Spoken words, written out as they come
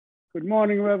Good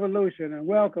morning, Revolution, and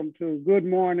welcome to Good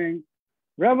Morning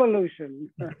Revolution,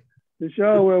 the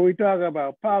show where we talk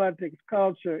about politics,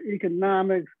 culture,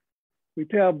 economics, we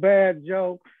tell bad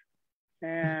jokes,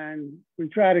 and we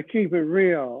try to keep it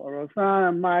real.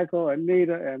 Rosanna, Michael,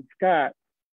 Anita, and Scott.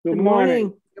 Good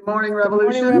morning. Good morning,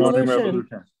 Revolution. Good morning,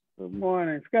 Revolution. Good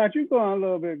morning. Scott, you're going a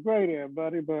little bit great here,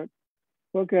 buddy, but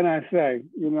what can I say?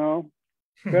 You know,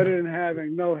 better than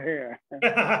having no hair.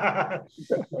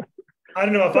 I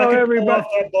don't know. If I could pull off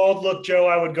that bald look, Joe,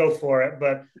 I would go for it.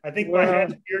 But I think my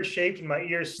head's ear-shaped and my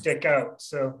ears stick out.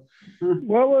 So,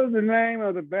 what was the name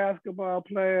of the basketball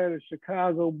player, the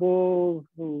Chicago Bulls,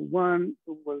 who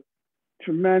was a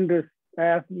tremendous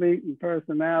athlete and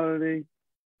personality,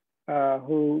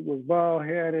 who was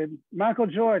bald-headed? Michael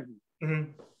Jordan.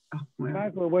 Mm-hmm. Oh,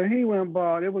 Michael, when he went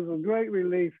bald, it was a great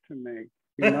relief to me,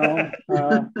 you know.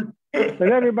 But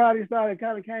everybody thought it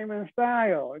kind of came in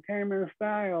style. It came in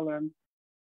style,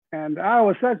 and I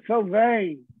was so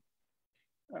vain.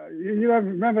 You ever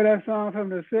remember that song from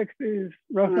the 60s,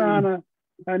 Rosanna?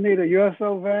 Anita, you're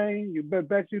so vain. You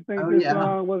bet you think this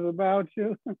song was about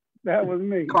you. That was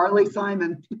me. Carly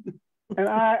Simon. And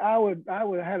I would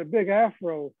had a big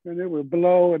afro, and it would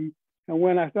blow, and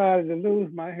when I started to lose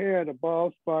my hair, the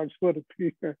bald sparks would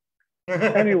appear.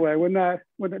 Anyway,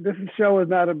 this show is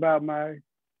not about my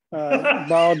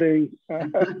balding,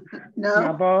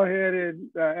 my bald-headed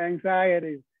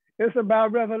anxieties. It's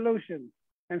about revolution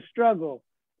and struggle,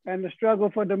 and the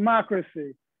struggle for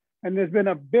democracy. And there's been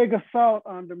a big assault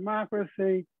on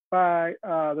democracy by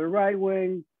the right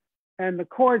wing and the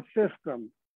court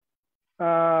system.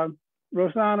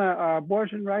 Rosanna, are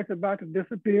abortion rights about to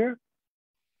disappear?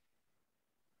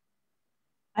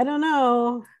 I don't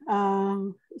know.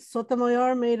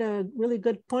 Sotomayor made a really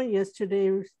good point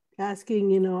yesterday, asking,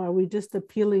 you know, are we just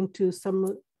appealing to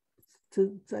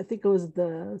I think it was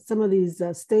some of these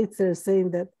states that are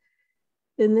saying that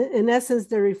in essence,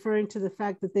 they're referring to the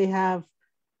fact that they have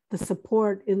the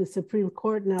support in the Supreme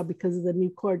Court now because of the new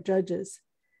court judges.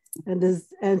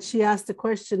 And she asked the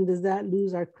question, does that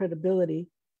lose our credibility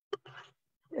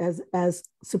as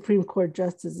Supreme Court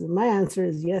justices? And my answer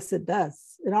is yes, it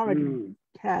does. It already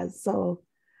has. So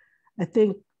I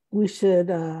think we should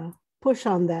push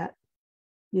on that,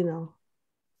 you know,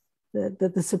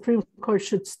 that the Supreme Court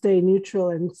should stay neutral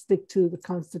and stick to the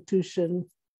Constitution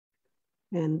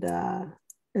and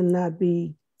not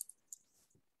be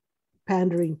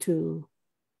pandering to,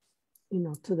 you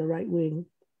know, to the right wing.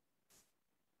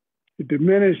 It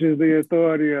diminishes the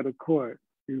authority of the court,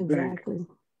 you exactly. think.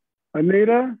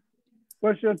 Anita,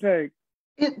 what's your take?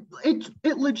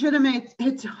 It legitimates,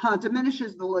 it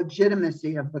diminishes the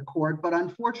legitimacy of the court, but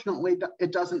unfortunately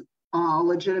it doesn't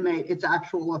legitimate its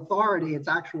actual authority, its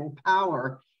actual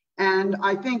power. And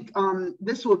I think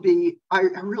this will be, I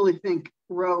really think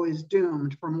Roe is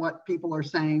doomed from what people are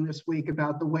saying this week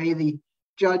about the way the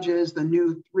judges,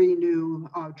 the three new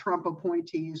Trump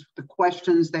appointees, the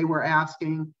questions they were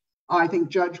asking. I think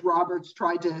Judge Roberts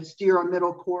tried to steer a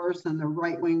middle course and the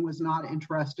right wing was not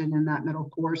interested in that middle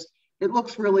course. It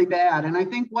looks really bad. And I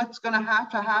think what's going to have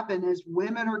to happen is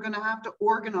women are going to have to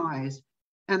organize.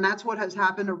 And that's what has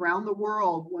happened around the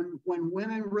world. When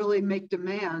women really make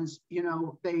demands, you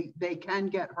know, they can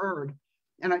get heard.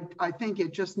 And I think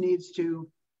it just needs to,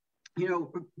 you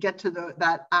know, get to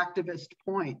that activist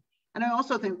point. And I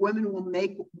also think women will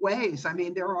make ways. I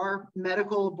mean, there are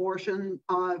medical abortion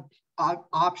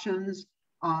options.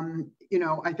 You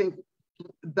know, I think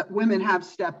that women have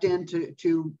stepped in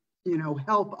to you know,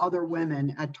 help other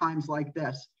women at times like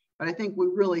this. But I think we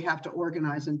really have to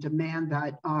organize and demand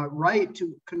that right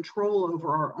to control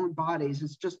over our own bodies.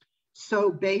 It's just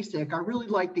so basic. I really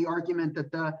like the argument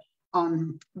that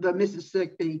the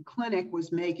Mississippi clinic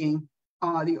was making.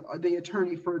 The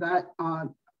attorney for that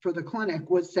for the clinic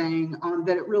was saying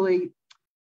that it really,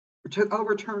 to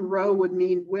overturn Roe would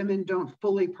mean women don't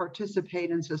fully participate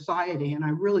in society. And I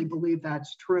really believe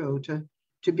that's true,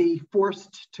 to be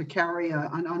forced to carry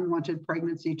an unwanted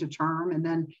pregnancy to term. And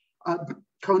then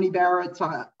Coney Barrett's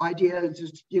idea is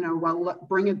just, you know, well,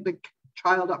 bring the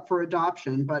child up for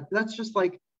adoption. But that's just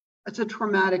like, it's a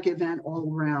traumatic event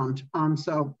all around.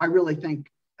 So I really think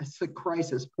it's a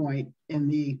crisis point in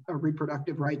the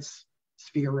reproductive rights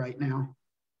sphere right now.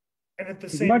 And at the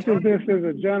As same much time, as this is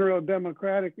a general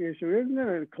democratic issue, isn't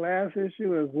it a class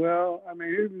issue as well? I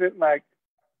mean, isn't it like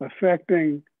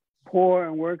affecting poor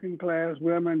and working class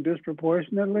women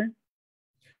disproportionately?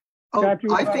 Oh, I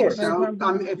think so.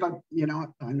 If I'm, you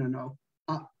know, I don't know.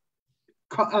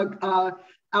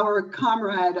 Our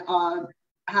comrade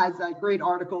has a great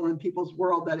article in People's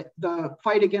World that the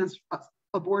fight against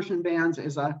abortion bans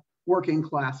is a working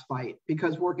class fight,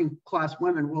 because working class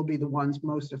women will be the ones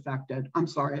most affected. I'm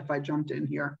sorry if I jumped in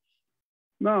here.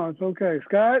 No, it's okay.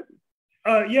 Scott?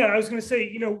 Yeah, I was going to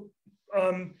say,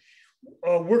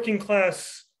 working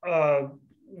class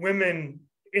women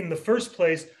in the first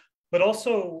place, but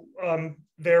also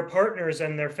their partners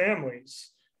and their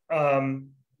families. And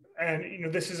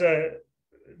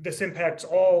this impacts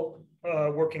all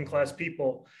working class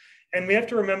people. And we have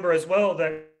to remember as well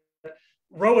that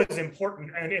Roe is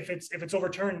important, and if it's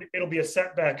overturned, it'll be a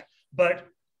setback. But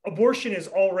abortion is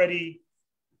already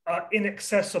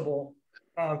inaccessible.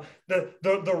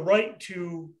 The right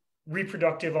to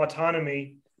reproductive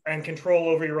autonomy and control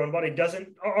over your own body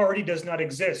does not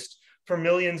exist for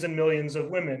millions and millions of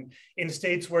women in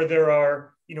states where there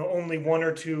are only 1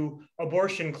 or 2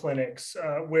 abortion clinics,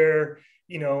 where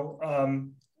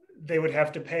they would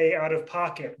have to pay out of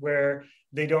pocket, where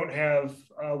they don't have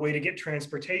a way to get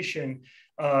transportation,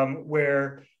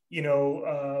 where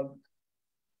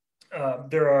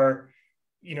there are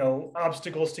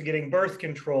obstacles to getting birth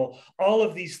control. All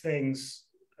of these things,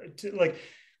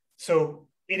 so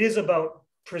it is about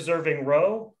preserving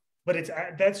Roe, but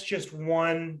that's just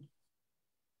one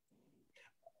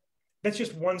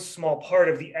small part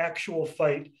of the actual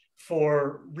fight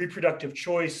for reproductive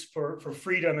choice, for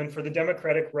freedom, and for the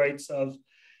democratic rights of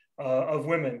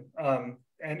women.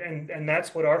 And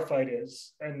that's what our fight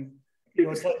is. And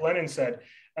it's like Lenin said,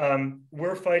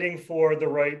 we're fighting for the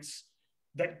rights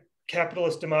that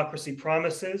capitalist democracy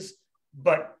promises,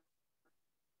 but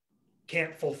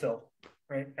can't fulfill,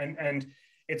 right? And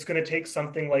it's going to take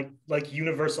something like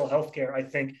universal healthcare, I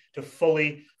think, to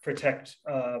fully protect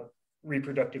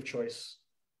reproductive choice.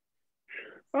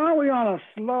 Aren't we on a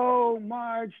slow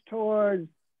march towards,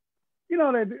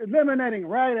 they're eliminating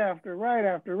right after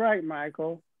right,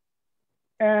 Michael?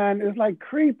 And it's like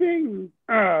creeping,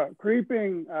 my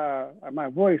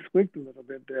voice squeaked a little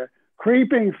bit there,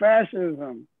 creeping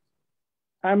fascism.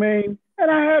 I mean,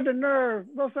 and I had the nerve,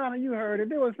 Rosanna, you heard it.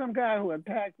 There was some guy who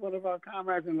attacked one of our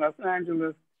comrades in Los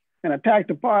Angeles and attacked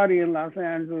the party in Los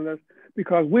Angeles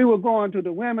because we were going to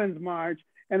the Women's March.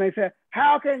 And they said,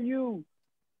 how can you,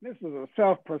 this was a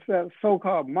self-processed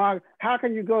so-called Marx, how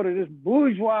can you go to this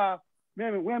bourgeois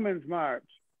women's march?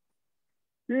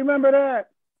 Do you remember that?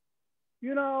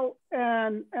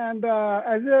 And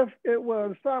as if it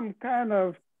was some kind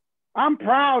of, I'm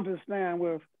proud to stand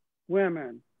with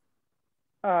women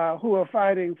who are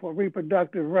fighting for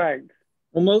reproductive rights.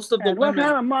 Well, most of the women. What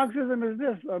kind of Marxism is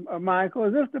this, Michael?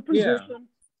 Is this the position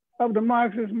of the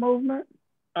Marxist movement?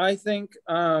 I think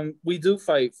we do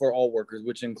fight for all workers,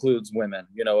 which includes women,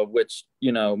 of which,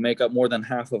 make up more than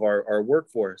half of our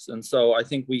workforce. And so I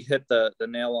think we hit the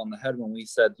nail on the head when we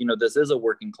said, this is a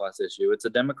working class issue. It's a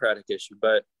democratic issue.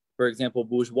 But for example,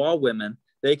 bourgeois women,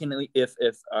 they can, if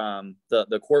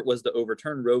the court was to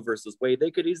overturn Roe versus Wade,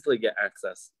 they could easily get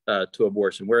access to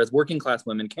abortion, whereas working class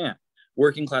women can't.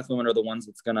 Working class women are the ones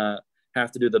that's going to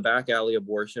have to do the back alley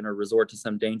abortion or resort to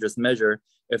some dangerous measure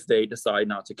if they decide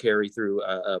not to carry through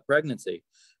a pregnancy.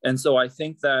 And so I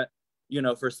think that,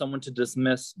 for someone to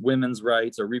dismiss women's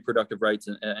rights or reproductive rights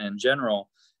in general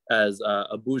as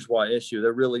a bourgeois issue,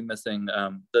 they're really missing,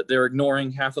 that they're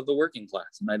ignoring half of the working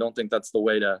class. And I don't think that's the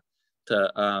way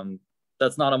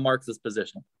that's not a Marxist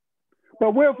position.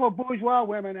 But we're for bourgeois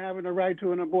women having the right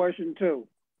to an abortion too.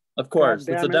 Of course,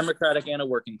 it's a democratic and a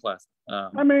working class.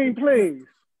 I mean, please.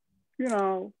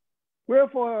 We're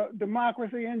for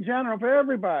democracy in general for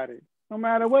everybody, no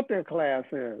matter what their class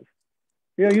is.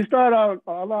 You start out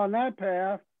along that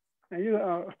path and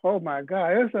oh my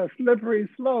God, it's a slippery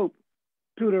slope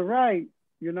to the right,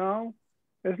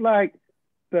 It's like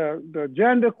the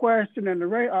gender question and the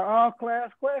race are all class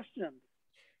questions.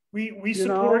 We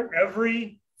support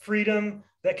every freedom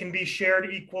that can be shared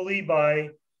equally by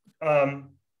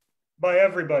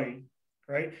everybody,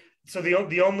 right? So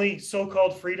the only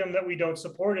so-called freedom that we don't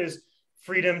support is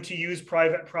freedom to use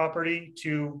private property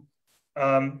to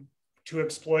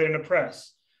exploit and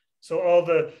oppress. So all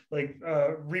the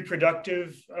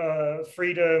reproductive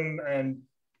freedom and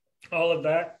all of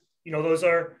that, those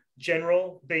are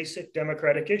general, basic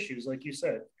democratic issues, like you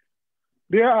said.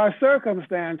 There are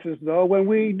circumstances, though, when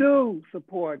we do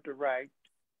support the right.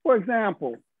 For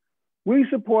example, we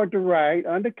support the right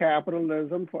under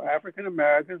capitalism for African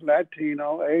Americans,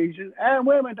 Latino, Asian, and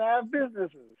women to have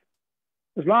businesses.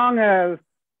 As long as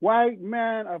white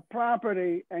men of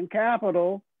property and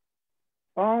capital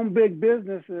own big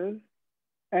businesses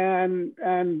and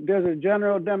there's a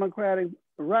general democratic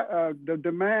the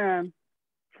demand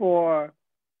for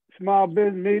small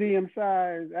business,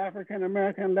 medium-sized African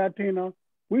American, Latino,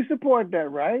 we support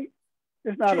that, right?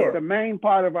 It's not the main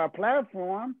part of our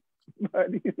platform.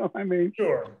 but you know, I mean,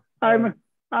 Sure.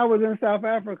 I was in South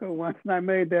Africa once and I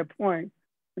made that point.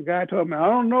 The guy told me, I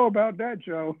don't know about that,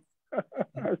 Joe.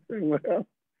 I said, well,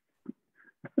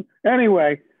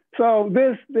 anyway, so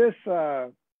this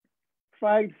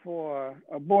fight for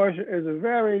abortion is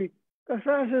because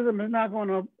fascism is not going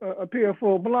to appear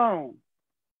full blown.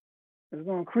 It's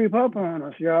going to creep up on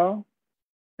us, y'all.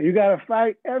 And you got to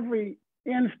fight every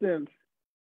instance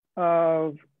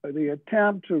of the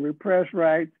attempt to repress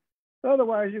rights.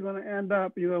 Otherwise, you're going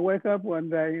to wake up one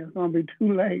day, it's going to be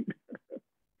too late.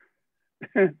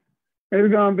 It's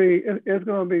going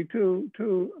to be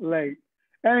too late.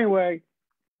 Anyway,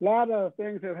 a lot of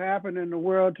things have happened in the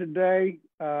world today.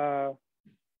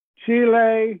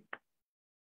 Chile,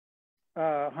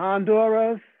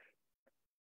 Honduras.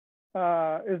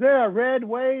 Is there a red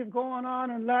wave going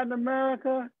on in Latin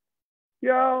America?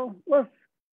 Yo,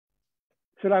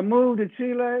 should I move to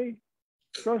Chile,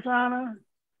 Rosanna?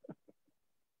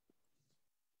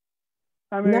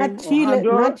 I mean, not Chile,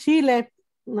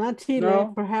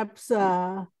 no? perhaps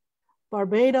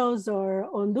Barbados or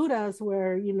Honduras,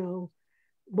 where, you know,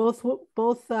 both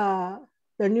their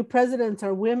new presidents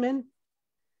are women,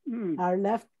 are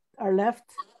left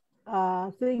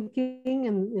thinking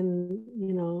and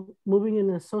you know, moving in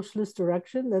a socialist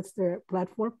direction. That's their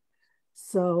platform.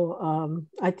 So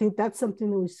I think that's something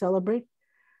that we celebrate.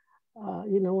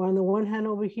 You know, on the one hand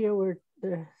over here, where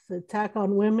there's the attack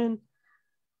on women,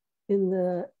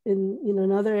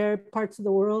 in other parts of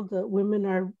the world, the women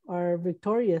are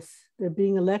victorious. They're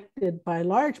being elected by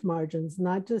large margins,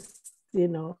 not just, you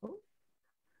know,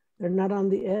 they're not on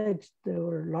the edge. There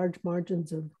were large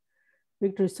margins of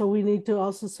victory. So we need to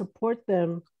also support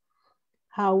them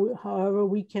however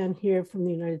we can here from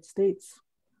the United States.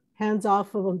 Hands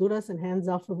off of Honduras and hands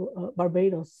off of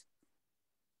Barbados.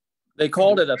 They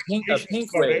called it a pink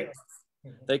wave.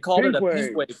 They called it a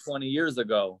pink wave 20 years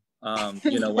ago.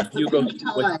 You know, when Hugo,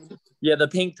 the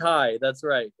pink tide, that's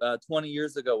right. 20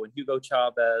 years ago when Hugo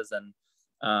Chavez and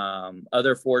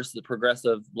other forces, the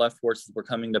progressive left forces, were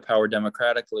coming to power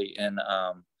democratically in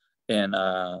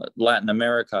Latin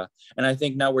America. And I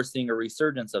think now we're seeing a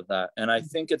resurgence of that. And I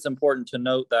think it's important to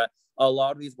note that a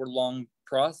lot of these were long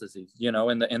processes. You know,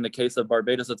 in the case of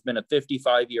Barbados, it's been a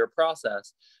 55-year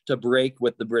process to break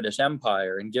with the British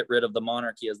Empire and get rid of the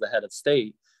monarchy as the head of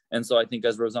state. And so I think,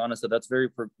 as Rosanna said, that's very,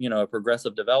 a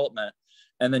progressive development.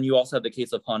 And then you also have the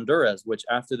case of Honduras, which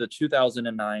after the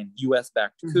 2009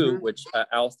 US-backed coup, which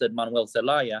ousted Manuel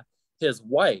Zelaya, his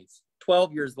wife,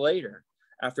 12 years later,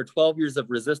 after 12 years of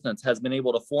resistance, has been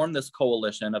able to form this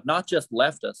coalition of not just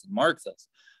leftists and Marxists,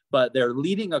 but they're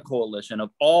leading a coalition of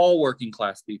all working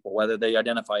class people, whether they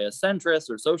identify as centrists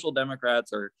or social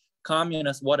democrats or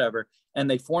communists, whatever.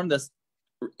 And they formed this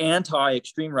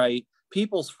anti-extreme right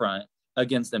People's Front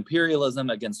against imperialism,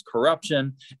 against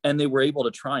corruption, and they were able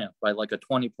to triumph by like a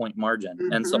 20-point margin.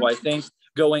 And so I think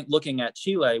looking at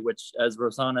Chile, which, as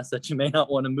Rosanna said, you may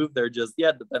not want to move there just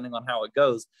yet, depending on how it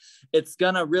goes, it's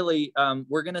gonna really,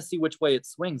 we're gonna see which way it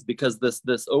swings, because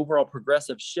this overall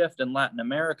progressive shift in Latin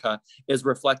America is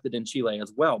reflected in Chile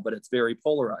as well, but it's very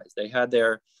polarized. They had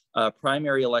their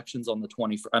primary elections on the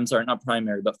 21st, I'm sorry, not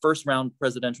primary, but first round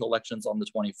presidential elections on the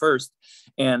 21st.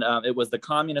 And it was the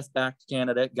communist-backed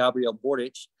candidate, Gabriel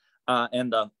Boric,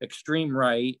 and the extreme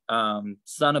right,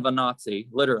 son of a Nazi,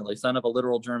 literally, son of a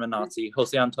literal German Nazi,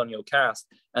 Jose Antonio Cast,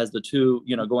 as the two,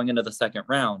 going into the second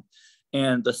round.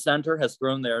 And the center has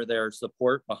thrown their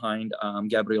support behind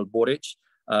Gabriel Boric,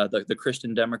 the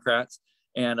Christian Democrats,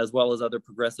 and as well as other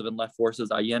progressive and left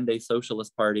forces, Allende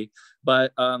Socialist Party.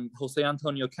 But Jose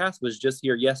Antonio Cast was just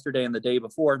here yesterday and the day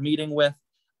before meeting with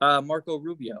Marco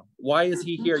Rubio. Why is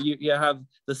he here? You have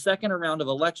the second round of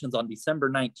elections on December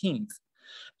 19th,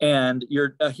 and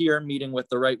you're here meeting with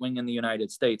the right wing in the United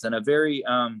States. And a very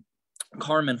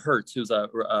Carmen Hertz, who's a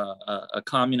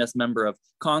communist member of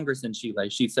Congress in Chile,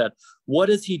 she said, what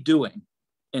is he doing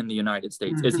in the United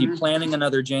States? Is he planning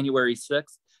another January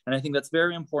 6th? And I think that's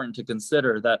very important to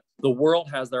consider, that the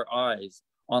world has their eyes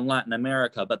on Latin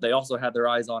America, but they also had their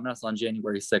eyes on us on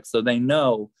January 6th. So they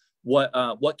know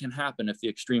what can happen if the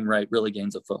extreme right really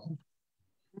gains a foothold.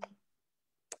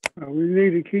 We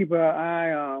need to keep our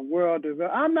eye on world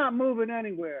development. I'm not moving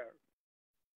anywhere,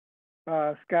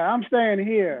 Scott. I'm staying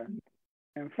here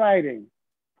and fighting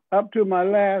up to my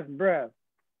last breath.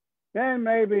 Then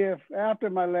maybe if after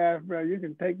my last breath, you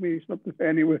can take me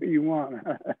anywhere you want.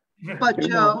 But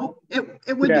Joe,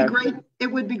 it would be great. It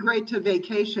would be great to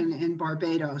vacation in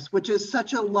Barbados, which is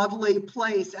such a lovely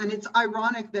place. And it's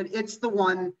ironic that it's the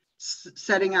one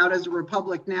setting out as a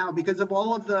republic now, because of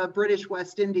all of the British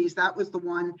West Indies, that was the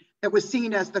one that was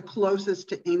seen as the closest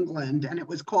to England, and it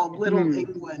was called Little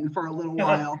England for a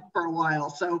while.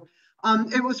 So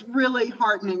it was really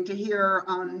heartening to hear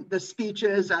the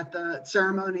speeches at the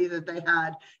ceremony that they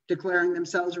had declaring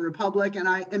themselves a republic. And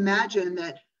I imagine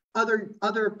that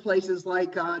other places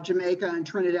like Jamaica and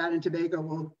Trinidad and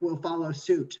Tobago will follow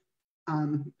suit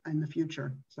in the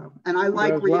future. So, and I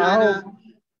like Rihanna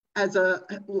as a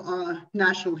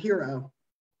national hero.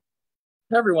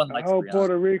 Everyone likes I hope Rihanna.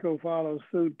 Puerto Rico follows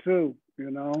suit too, you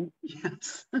know.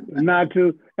 Yes. Not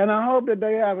to, and I hope that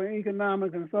they have an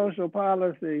economic and social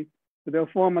policy that they'll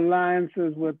form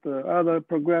alliances with the other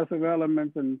progressive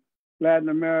elements in Latin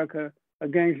America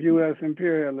against U.S.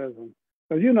 imperialism.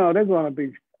 Because, you know, they're going to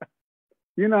be,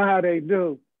 you know how they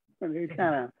do. They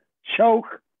kind of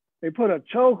choke, they put a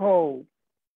chokehold,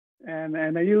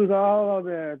 and they use all of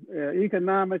their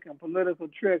economic and political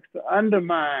tricks to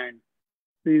undermine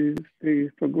these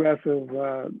progressive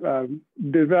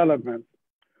developments.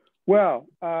 Well,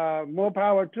 more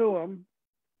power to them,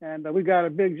 and we got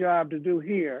a big job to do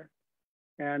here,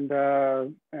 and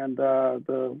the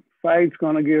fight's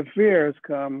going to get fierce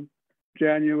come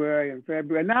January and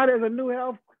February. Now there's a new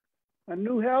health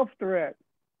threat.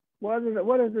 What is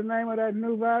the name of that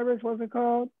new virus? What's it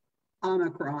called?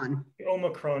 Omicron.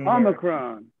 Omicron.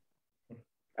 Omicron.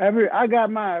 I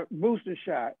got my booster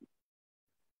shot,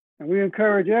 and we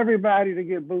encourage everybody to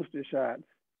get booster shots.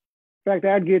 In fact,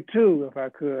 I'd get 2 if I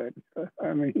could.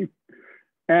 I mean,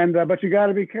 and but you got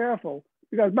to be careful,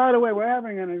 because, by the way, we're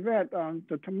having an event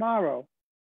tomorrow.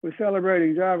 We're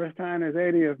celebrating Jarvis Tyner's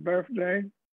 80th birthday.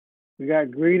 We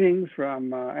got greetings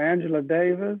from Angela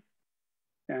Davis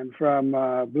and from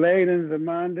Blade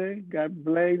Nzimande. Got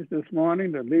Blades this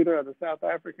morning, the leader of the South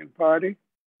African Party.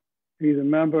 He's a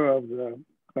member of the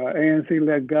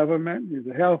ANC-led government. He's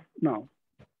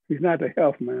he's not the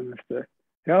health minister.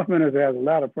 The health minister has a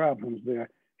lot of problems there.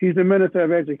 He's the Minister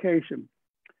of Education,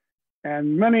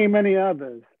 and many, many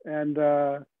others. And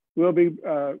we'll be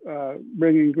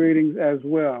bringing greetings as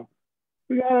well.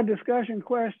 We got a discussion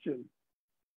question.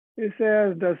 It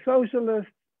says, does socialist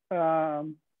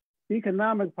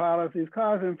economic policies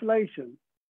cause inflation?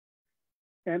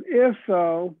 And if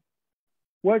so,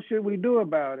 what should we do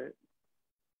about it?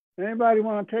 Anybody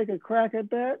want to take a crack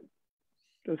at that?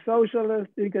 The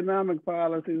socialist economic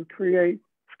policies create.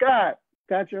 Scott,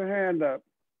 got your hand up.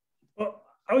 Well,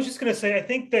 I was just going to say, I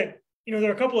think that, you know,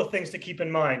 there are a couple of things to keep in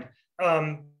mind.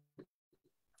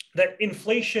 That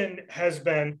inflation has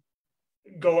been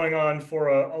going on for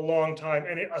a long time,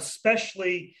 and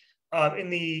especially in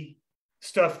the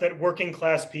stuff that working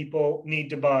class people need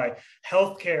to buy.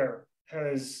 Healthcare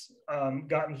has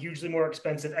gotten hugely more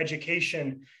expensive.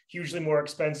 Education, hugely more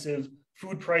expensive.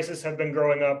 Food prices have been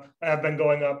going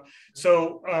up.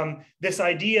 So this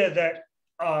idea that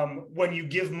when you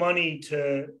give money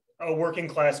to working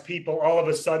class people, all of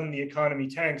a sudden the economy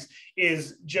tanks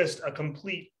is just a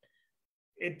complete,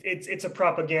 it's a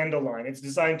propaganda line. It's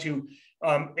designed to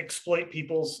exploit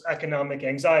people's economic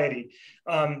anxiety.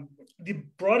 The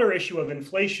broader issue of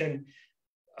inflation,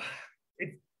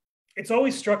 it's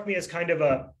always struck me as kind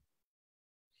of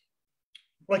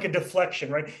like a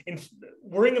deflection, right?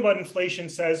 Worrying about inflation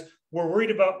says we're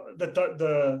worried about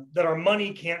that our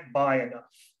money can't buy enough,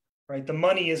 right? The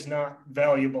money is not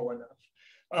valuable enough.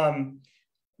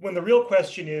 When the real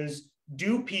question is,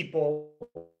 do people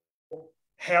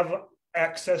have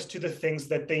access to the things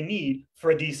that they need for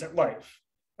a decent life?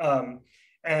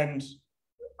 And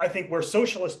I think where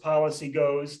socialist policy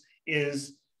goes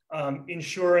is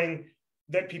ensuring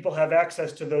that people have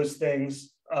access to those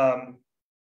things,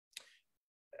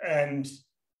 and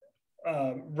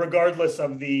regardless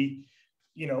of the,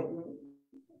 you know,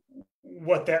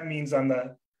 what that means on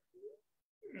the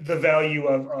value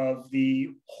of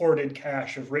the hoarded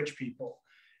cash of rich people.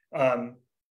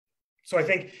 So I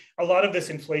think a lot of this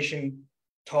inflation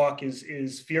talk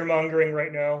is fear-mongering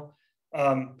right now.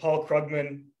 Paul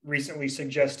Krugman recently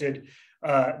suggested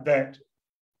that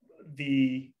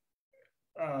the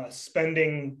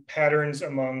spending patterns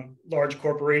among large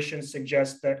corporations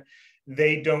suggest that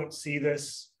they don't see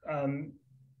this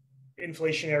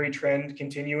inflationary trend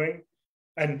continuing.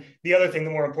 And the other thing,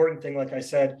 the more important thing, like I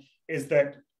said, is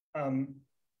that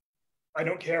I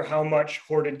don't care how much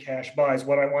hoarded cash buys.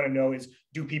 What I want to know is,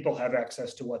 do people have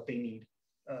access to what they need?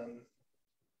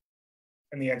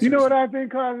 And the answer, you know what I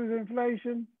think causes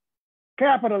inflation?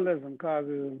 Capitalism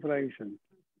causes inflation,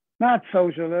 not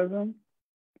socialism.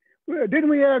 Didn't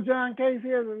we have John Case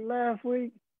here last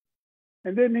week?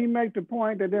 And didn't he make the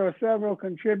point that there were several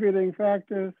contributing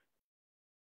factors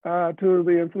to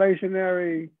the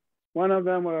inflationary One of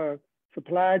them were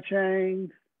supply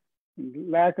chains,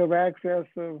 lack of access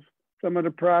of some of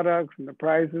the products, and the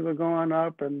prices are going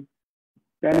up. And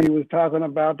then he was talking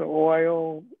about the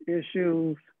oil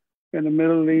issues in the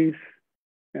Middle East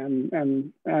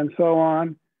and so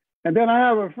on. And then I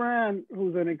have a friend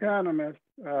who's an economist,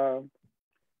 and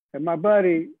my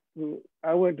buddy who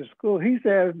I went to school, he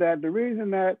says that the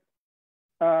reason that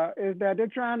is that they're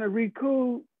trying to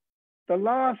recoup the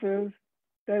losses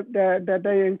that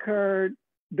they incurred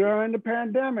during the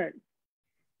pandemic.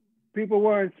 People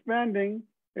weren't spending,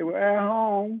 they were at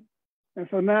home. And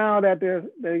so now that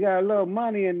they got a little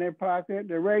money in their pocket,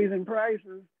 they're raising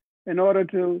prices in order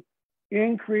to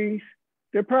increase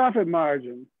their profit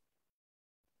margin.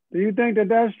 Do you think that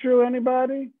that's true,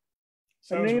 anybody?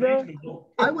 Sounds Anita? reasonable.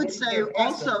 I would say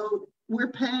also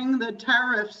we're paying the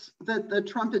tariffs that the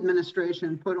Trump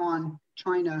administration put on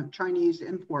Chinese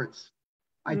imports.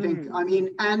 I think, I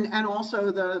mean, and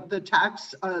also the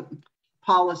tax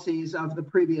policies of the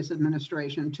previous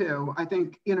administration too. I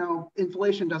think, you know,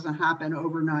 inflation doesn't happen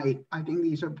overnight. I think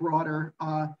these are broader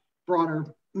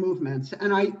movements.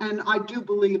 And I do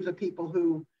believe the people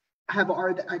who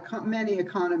many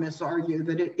economists argue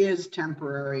that it is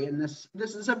temporary, and this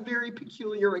is a very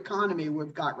peculiar economy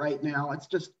we've got right now. It's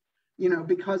just, you know,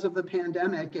 because of the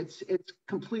pandemic, it's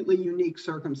completely unique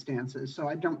circumstances. So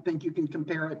I don't think you can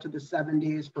compare it to the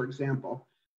 70s, for example.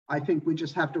 I think we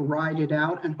just have to ride it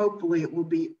out, and hopefully it will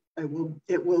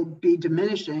be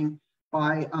diminishing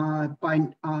by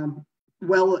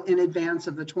well in advance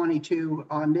of the 22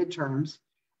 midterms.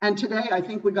 And today, I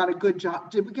think we got a good job.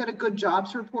 Did we get a good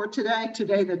jobs report today?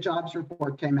 Today, the jobs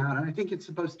report came out, and I think it's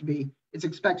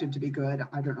expected to be good.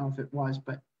 I don't know if it was,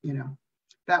 but you know,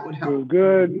 that would help. It was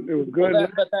good. It was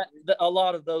good. But a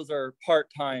lot of those are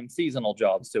part-time seasonal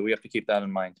jobs too. We have to keep that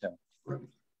in mind too. Right.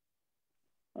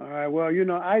 All right. Well, you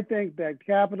know, I think that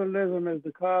capitalism is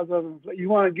the cause of inflation. You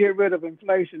want to get rid of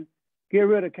inflation, get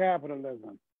rid of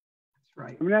capitalism. That's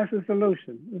right. I mean, that's the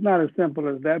solution. It's not as simple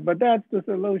as that, but that's the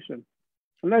solution.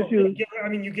 Unless you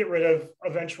get rid of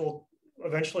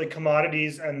eventually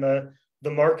commodities and the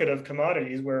market of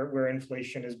commodities where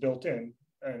inflation is built in,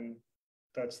 and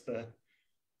that's the.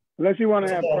 Unless you want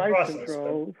to have price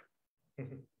controls.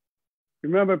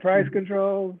 Remember price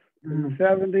controls in the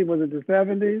 70s? Was it the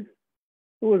 70s?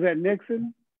 Who was that,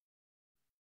 Nixon?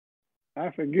 I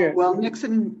forget. Well,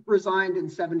 Nixon resigned in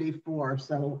 74,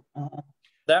 so.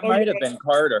 That might have been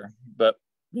Carter, but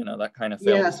you know, that kind of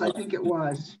failed. Yes, I think it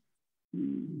was.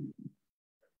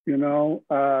 You know,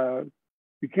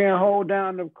 you can't hold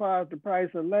down the price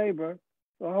of labor,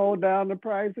 so hold down the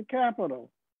price of capital.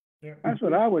 Yeah. That's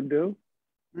what I would do.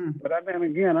 But then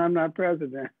again, I'm not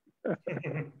president.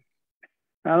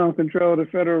 I don't control the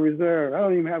Federal Reserve. I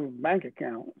don't even have a bank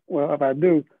account. Well, if I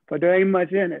do, but there ain't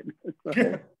much in it.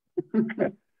 So.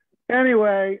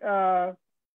 Anyway,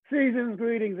 season's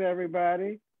greetings,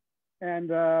 everybody. And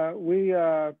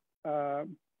we're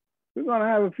going to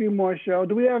have a few more shows.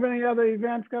 Do we have any other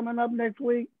events coming up next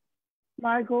week,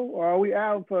 Michael, or are we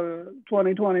out for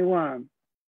 2021?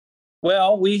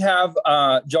 Well, we have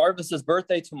Jarvis's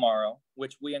birthday tomorrow,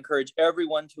 which we encourage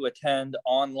everyone to attend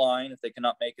online if they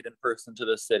cannot make it in person to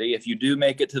the city. If you do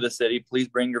make it to the city, please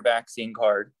bring your vaccine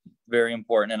card, very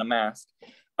important, and a mask.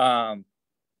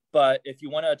 But if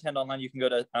you want to attend online, you can go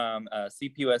to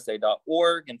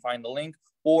cpusa.org and find the link,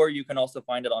 or you can also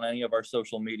find it on any of our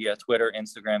social media, Twitter,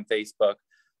 Instagram, Facebook.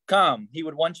 Come, he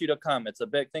would want you to come. It's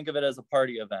think of it as a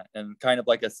party event and kind of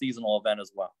like a seasonal event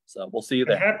as well. So we'll see you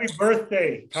there. And happy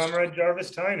birthday, Comrade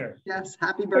Jarvis Tyner. Yes,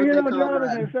 happy birthday, you know,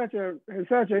 Jarvis has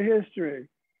such a history.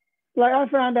 Like I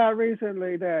found out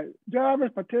recently that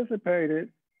Jarvis participated,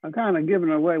 I'm kind of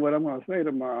giving away what I'm going to say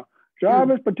tomorrow.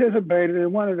 Jarvis participated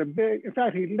in one of the big, in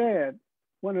fact, he led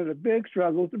one of the big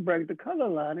struggles to break the color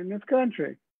line in this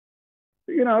country.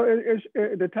 You know,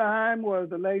 the time was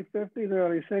the late 50s,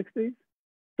 early 60s.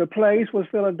 The place was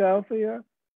Philadelphia.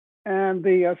 And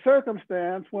the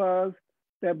circumstance was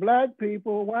that Black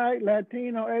people, white,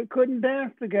 Latino, couldn't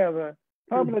dance together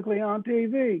publicly on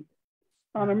TV,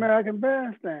 on American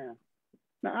Bandstand.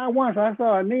 Now, I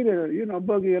saw Anita, you know,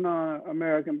 boogieing on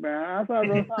American Band. I saw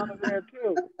Rosanna there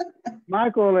too.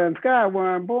 Michael and Scott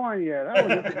weren't born yet.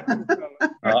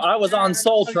 I was on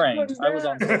Soul Train.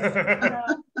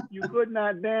 You could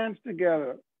not dance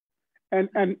together. And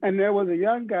there was a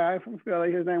young guy from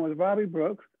Philly, his name was Bobby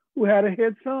Brooks, who had a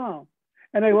hit song.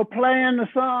 And they were playing the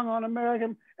song on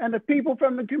American, and the people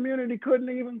from the community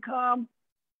couldn't even come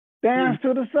dance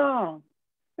to the song.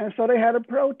 And so they had a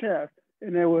protest.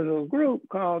 And there was a group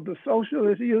called the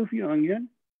Socialist Youth Union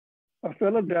of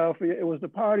Philadelphia. It was the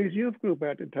party's youth group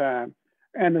at the time.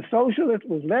 And the socialist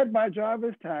was led by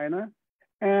Jarvis Tyner,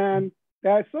 and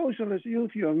that socialist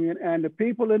youth union and the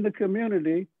people in the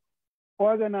community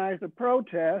organized a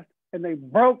protest, and they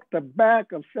broke the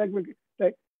back of segregation.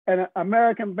 And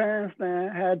American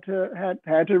Bandstand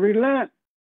had to relent.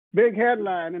 Big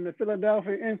headline in the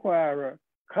Philadelphia Inquirer: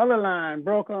 color line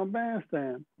broke on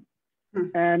Bandstand.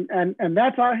 And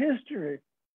that's our history.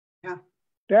 Yeah.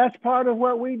 That's part of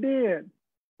what we did.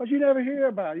 But you never hear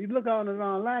about it. You look on it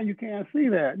online, you can't see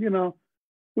that. You know,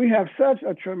 we have such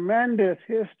a tremendous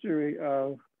history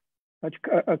of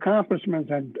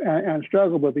accomplishments and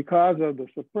struggle, but because of the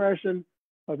suppression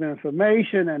of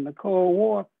information and the Cold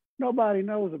War, nobody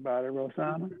knows about it,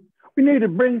 Rosanna. We need to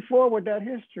bring forward that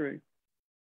history.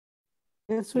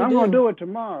 Yes, we I'm do. going to do it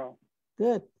tomorrow.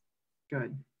 Good.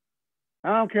 Good.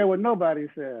 I don't care what nobody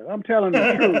says. I'm telling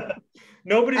the truth.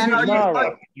 Nobody's And going to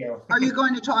are you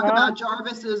going to talk about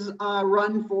Jarvis's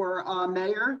run for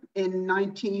mayor in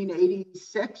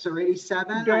 1986 or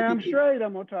 87? Damn straight,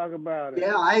 I'm going to talk about it.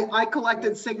 Yeah, I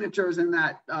collected signatures in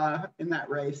that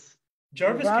race.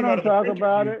 Jarvis I came out don't of talk the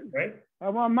about interview, it. right? I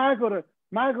want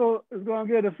Michael is going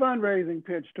to get a fundraising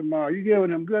pitch tomorrow. You're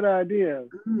giving him good ideas.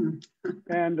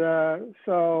 And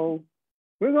so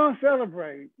we're going to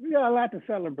celebrate. We got a lot to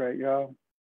celebrate, y'all.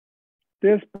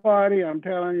 This party, I'm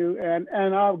telling you, and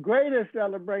our greatest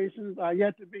celebrations are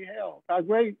yet to be held.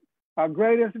 Our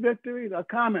greatest victories are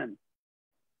coming.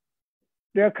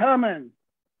 They're coming.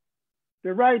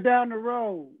 They're right down the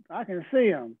road. I can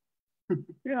see them. You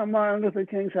know, Martin Luther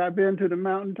King said, I've been to the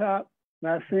mountaintop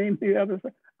and I've seen the other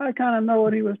side. I kind of know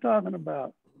what he was talking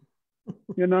about,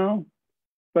 you know?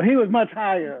 But he was much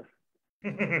higher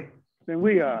than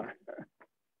we are.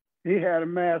 He had a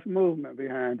mass movement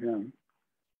behind him.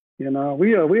 You know,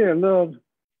 we're a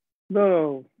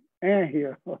little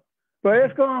anthill, but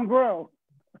it's gonna grow.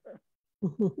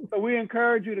 So we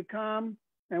encourage you to come,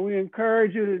 and we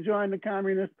encourage you to join the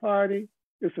Communist Party.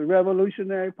 It's a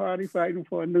revolutionary party fighting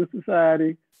for a new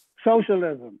society.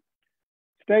 Socialism.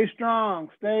 Stay strong,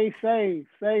 stay safe,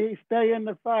 stay in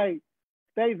the fight,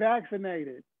 stay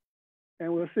vaccinated.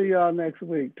 And we'll see y'all next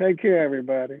week. Take care,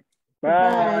 everybody. Bye.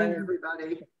 Bye,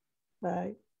 everybody.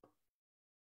 Bye.